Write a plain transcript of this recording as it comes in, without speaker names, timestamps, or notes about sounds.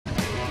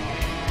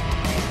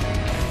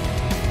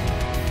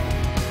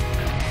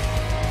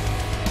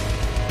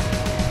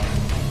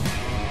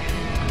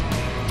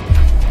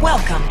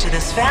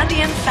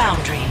Svandian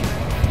foundry.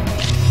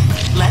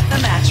 Let the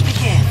match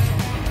begin.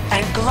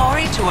 And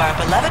glory to our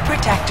beloved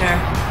protector,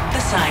 the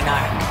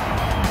Synarch.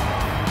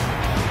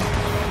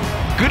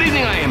 Good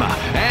evening, Aima,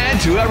 and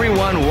to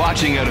everyone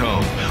watching at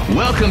home.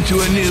 Welcome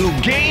to a new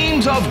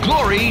Games of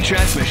Glory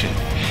transmission.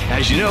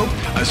 As you know,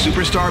 a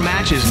superstar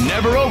match is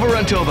never over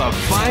until the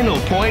final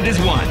point is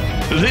won.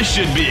 This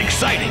should be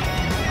exciting.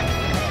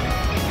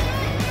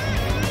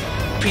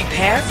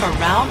 Prepare for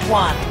round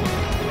one.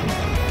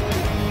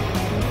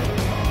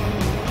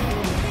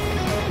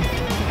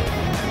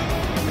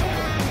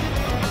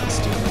 Let's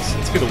do this.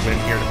 Let's get a win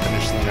here to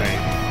finish the night.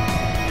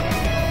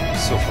 I'm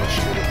so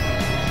frustrated.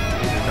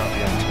 They did not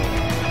be untold.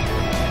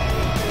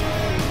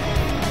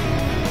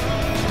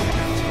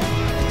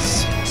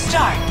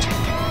 Start.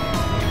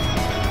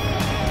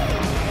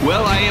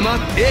 Well, Aima,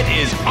 it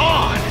is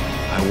on!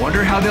 I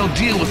wonder how they'll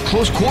deal with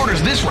close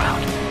quarters this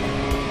round.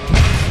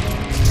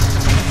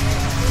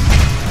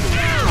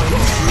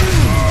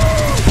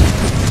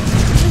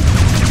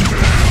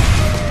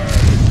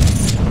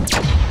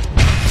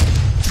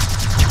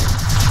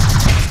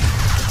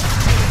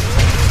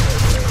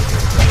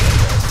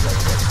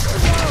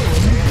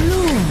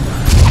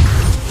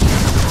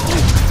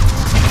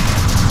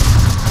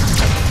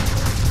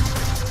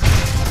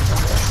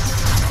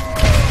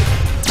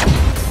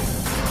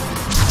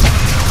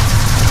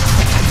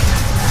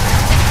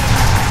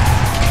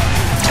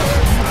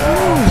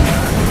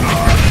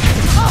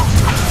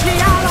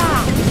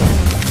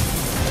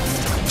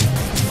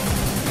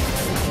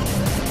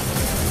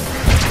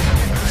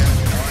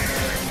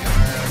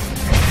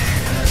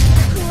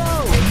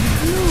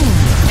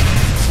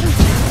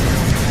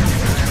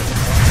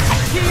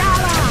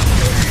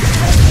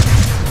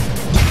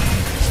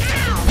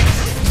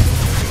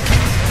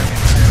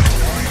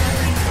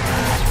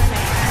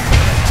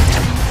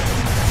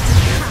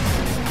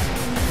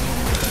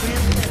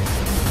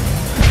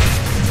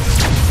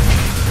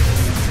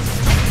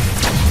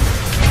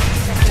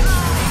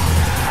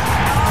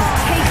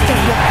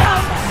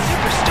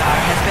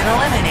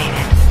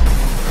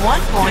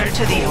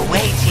 To the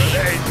away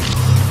team.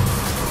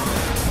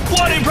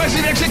 What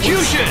impressive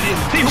execution!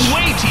 The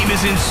away team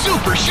is in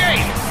super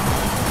shape!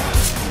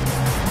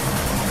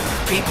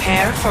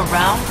 Prepare for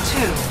round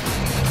two.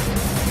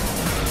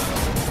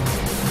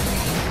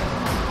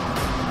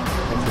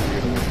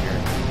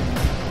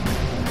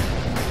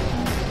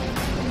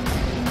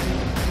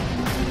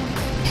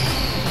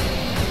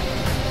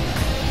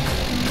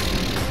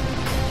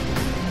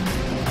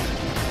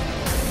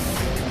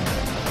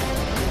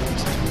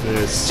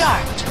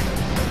 Start.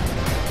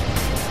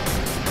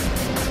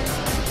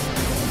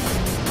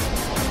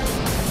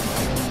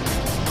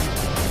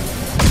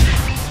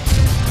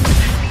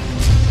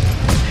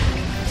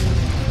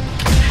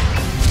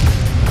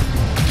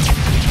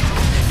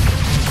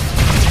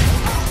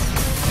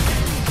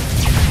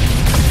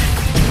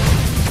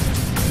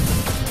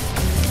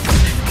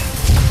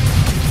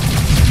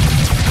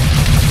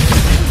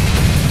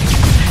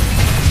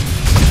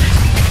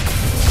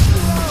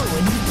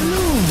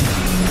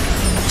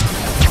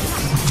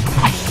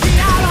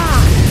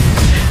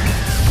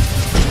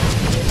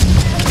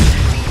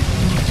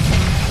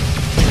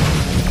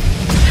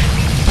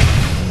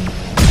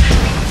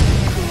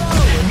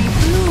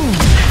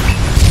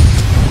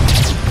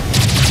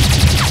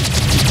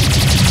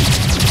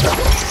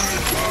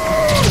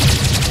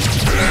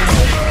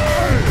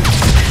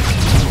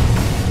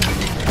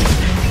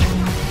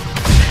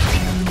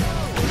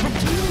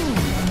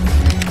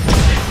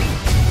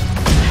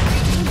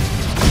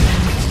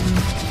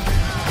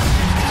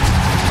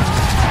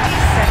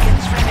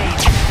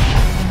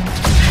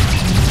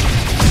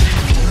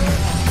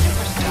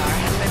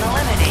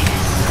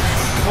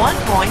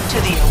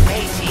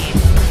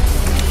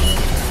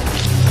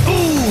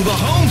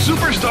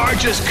 Superstar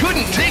just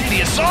couldn't take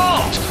the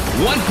assault!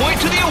 1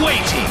 point to the away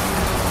team.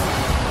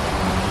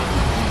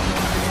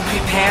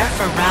 Prepare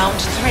for round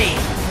three.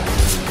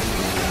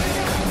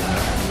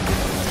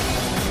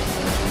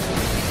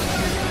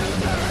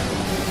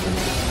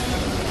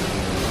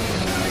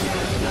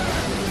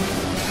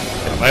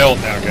 Got my ult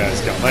now,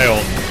 guys. Got my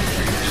ult.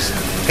 Just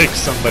pick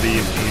somebody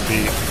if need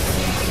be.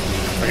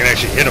 I can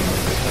actually hit him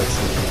with it. That's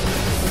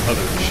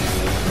another issue.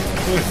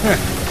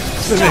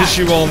 It's an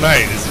issue all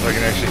night, is if I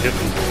can actually hit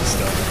people and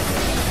stuff.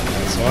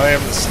 So I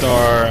am the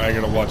star, I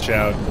gotta watch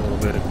out a little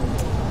bit.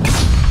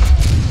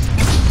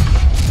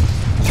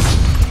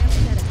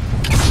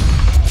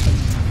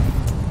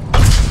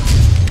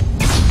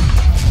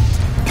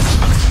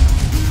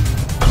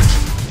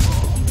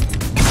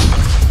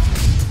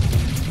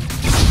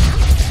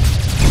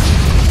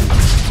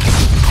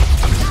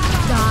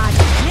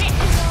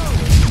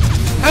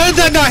 How did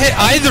that not hit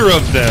either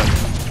of them?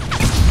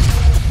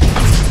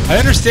 I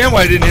understand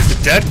why I didn't hit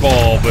the dead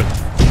ball, but...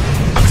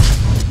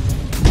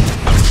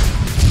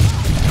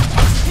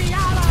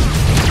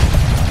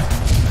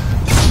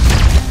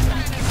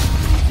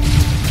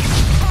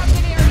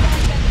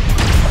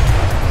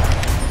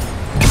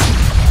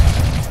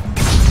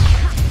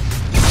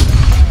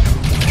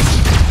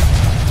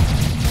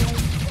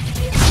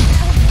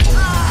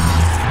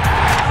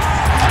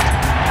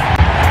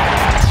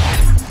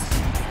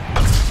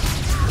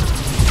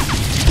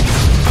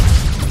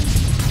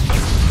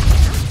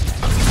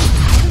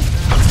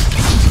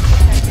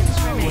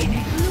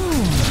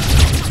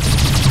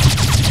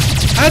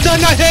 And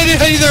I'm not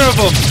hitting either of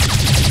them!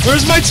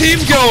 Where's my team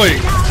going?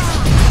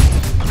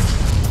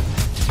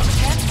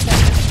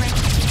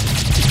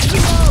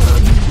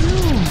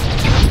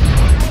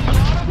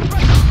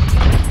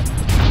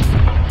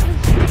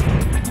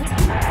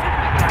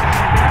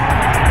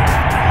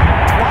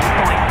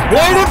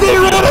 Why did they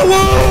run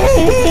away?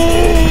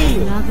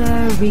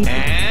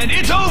 And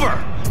it's over!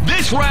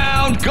 This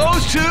round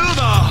goes to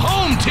the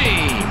home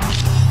team!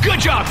 Good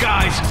job,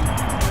 guys!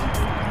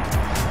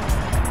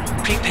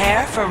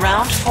 Prepare for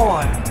round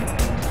 4.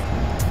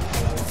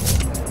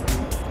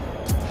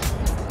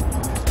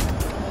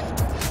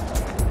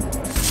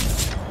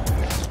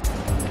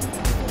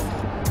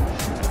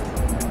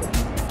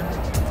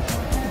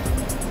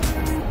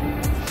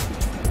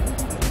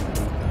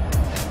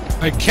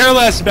 I care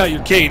less about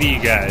your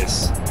KD,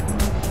 guys.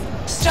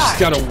 Start. Just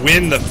gotta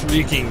win the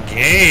freaking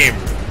game.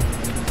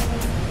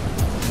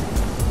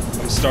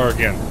 I'm star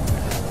again. In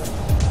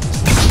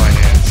my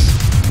hands.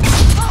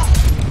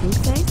 You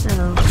say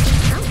so.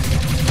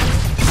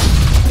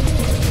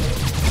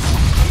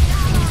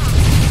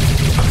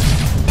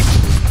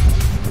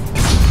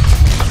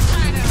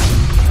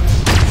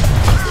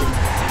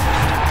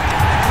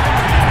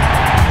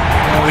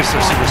 At least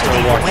our superstar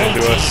walked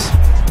into us.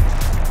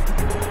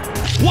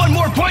 One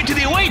more point to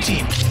the away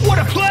team! What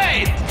a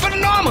play!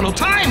 Phenomenal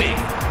timing!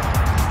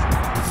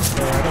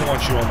 No, I don't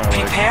want you on my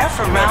leg. Prepare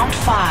for round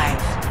 5.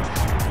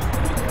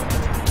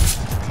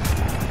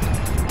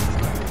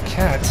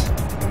 Cat,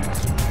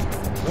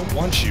 I don't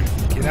want you.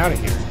 Get out of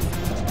here.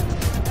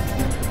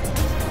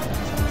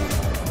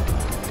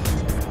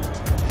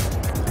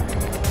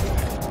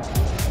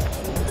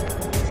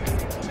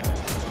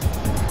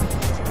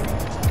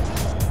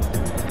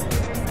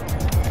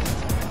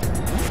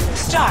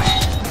 Start.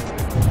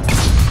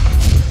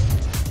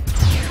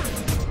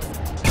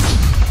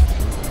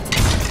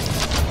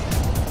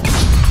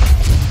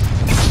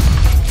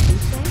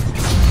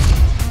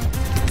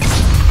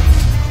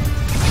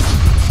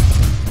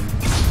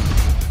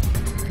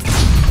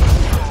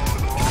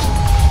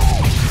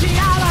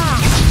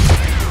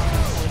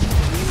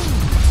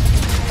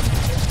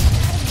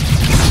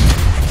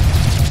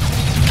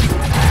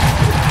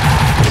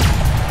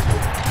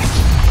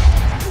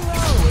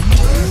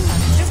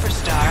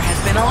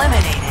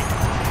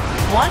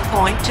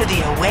 To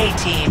the away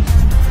team.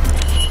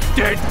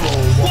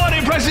 Deadpool! What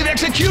impressive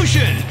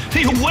execution!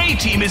 The away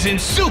team is in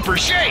super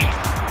shape!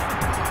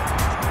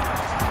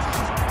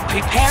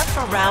 Prepare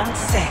for round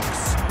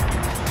 6.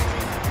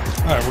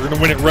 Alright, we're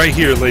gonna win it right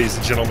here, ladies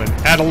and gentlemen.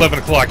 At 11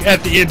 o'clock,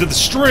 at the end of the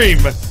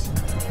stream,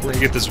 we're gonna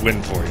get this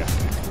win for you.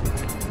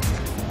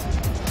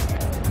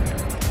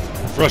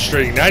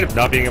 Frustrating night of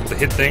not being able to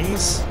hit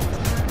things.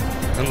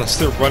 Unless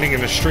they're running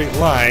in a straight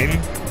line.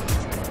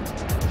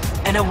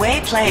 An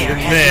away player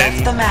has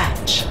left the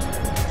match.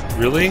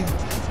 Really?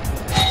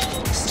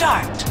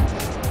 Start.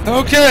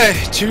 Okay,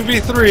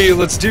 2v3,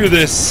 let's do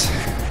this.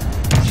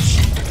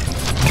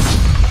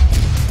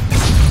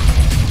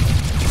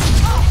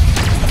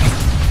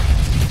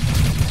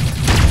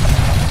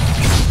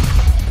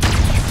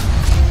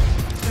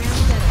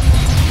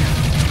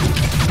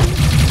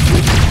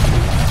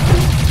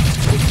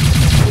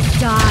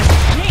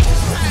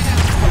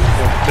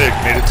 Big,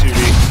 made it 2v.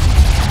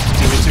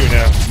 2v2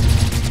 now.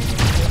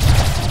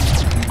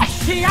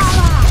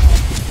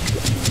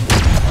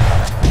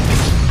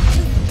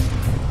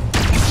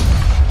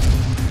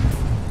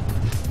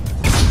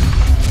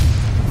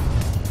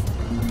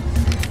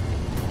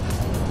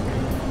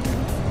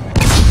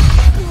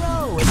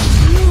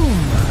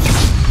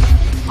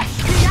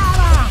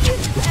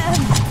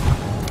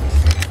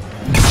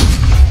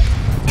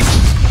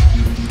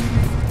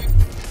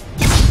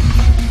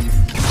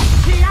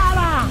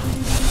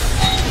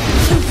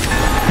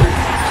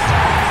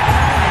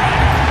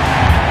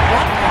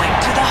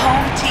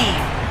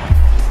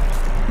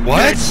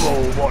 What?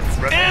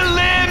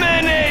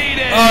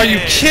 Eliminated! Are you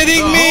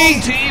kidding me? The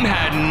home team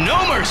had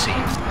no mercy.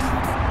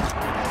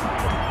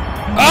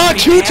 Ah,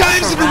 2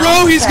 times in a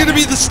row he's gonna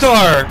be the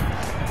star.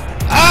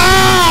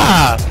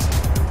 Ah!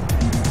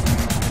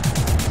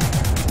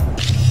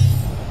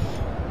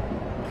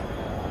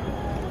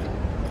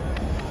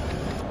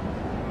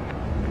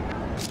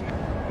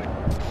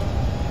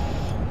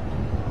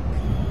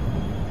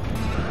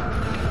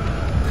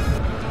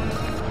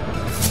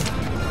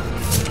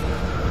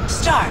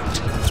 Start.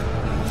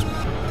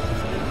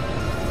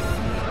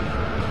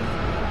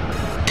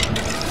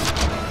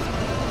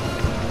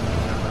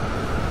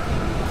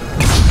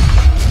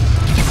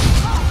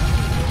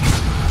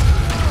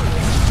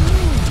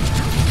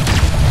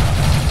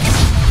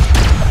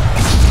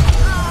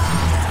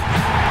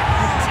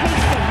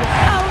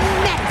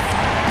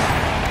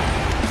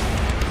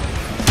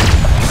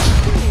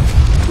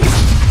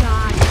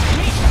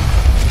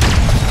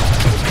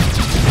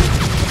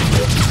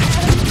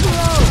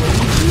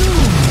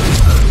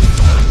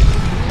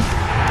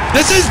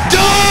 This is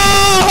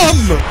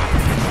dumb!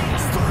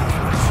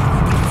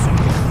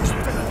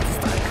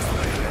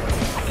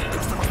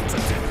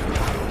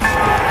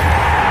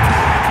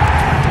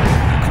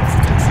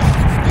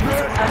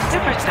 A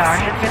superstar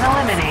has been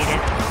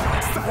eliminated.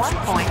 1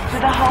 point for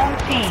the home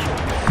team.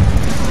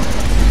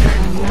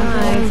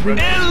 Nice.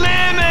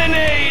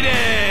 Eliminated!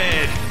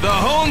 The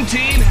home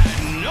team had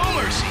no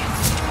mercy.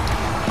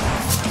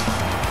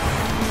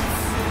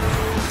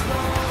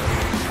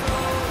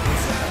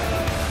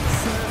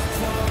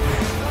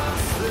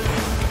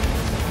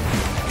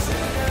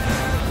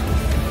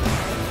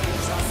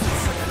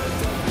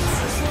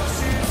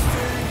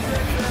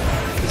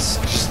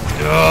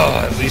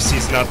 At least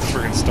he's not the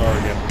friggin' star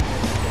again.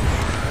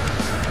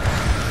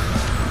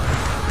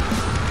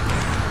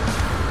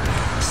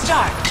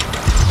 Start.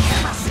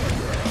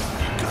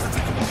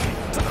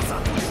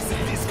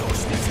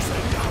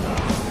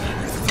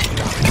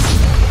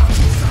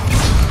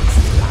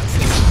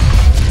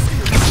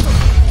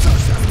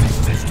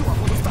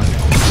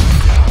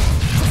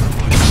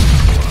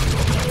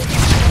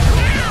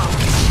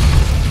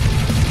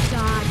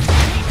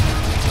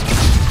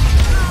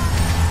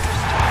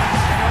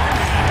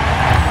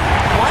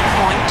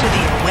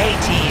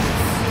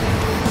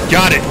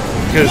 Got it,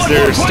 because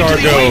their star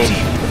go.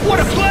 What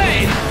a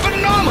play!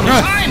 Phenomenal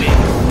timing!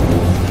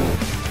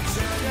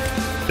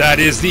 That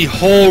is the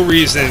whole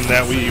reason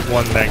that we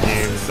won that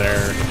game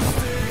there.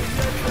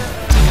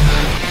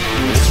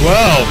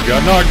 12,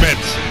 got an augment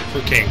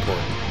for King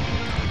Court.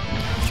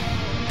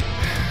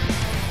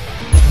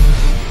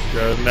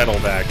 Got a medal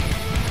back.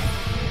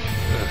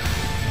 Ugh.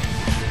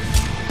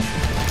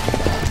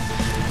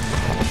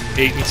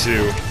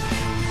 8-2.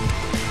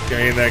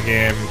 Carrying that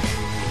game.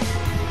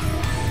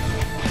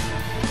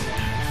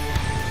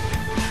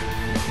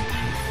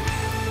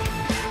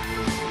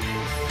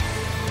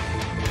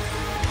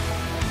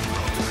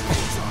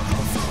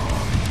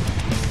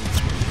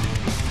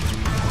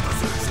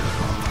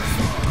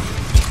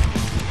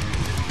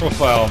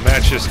 Profile,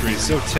 match history, so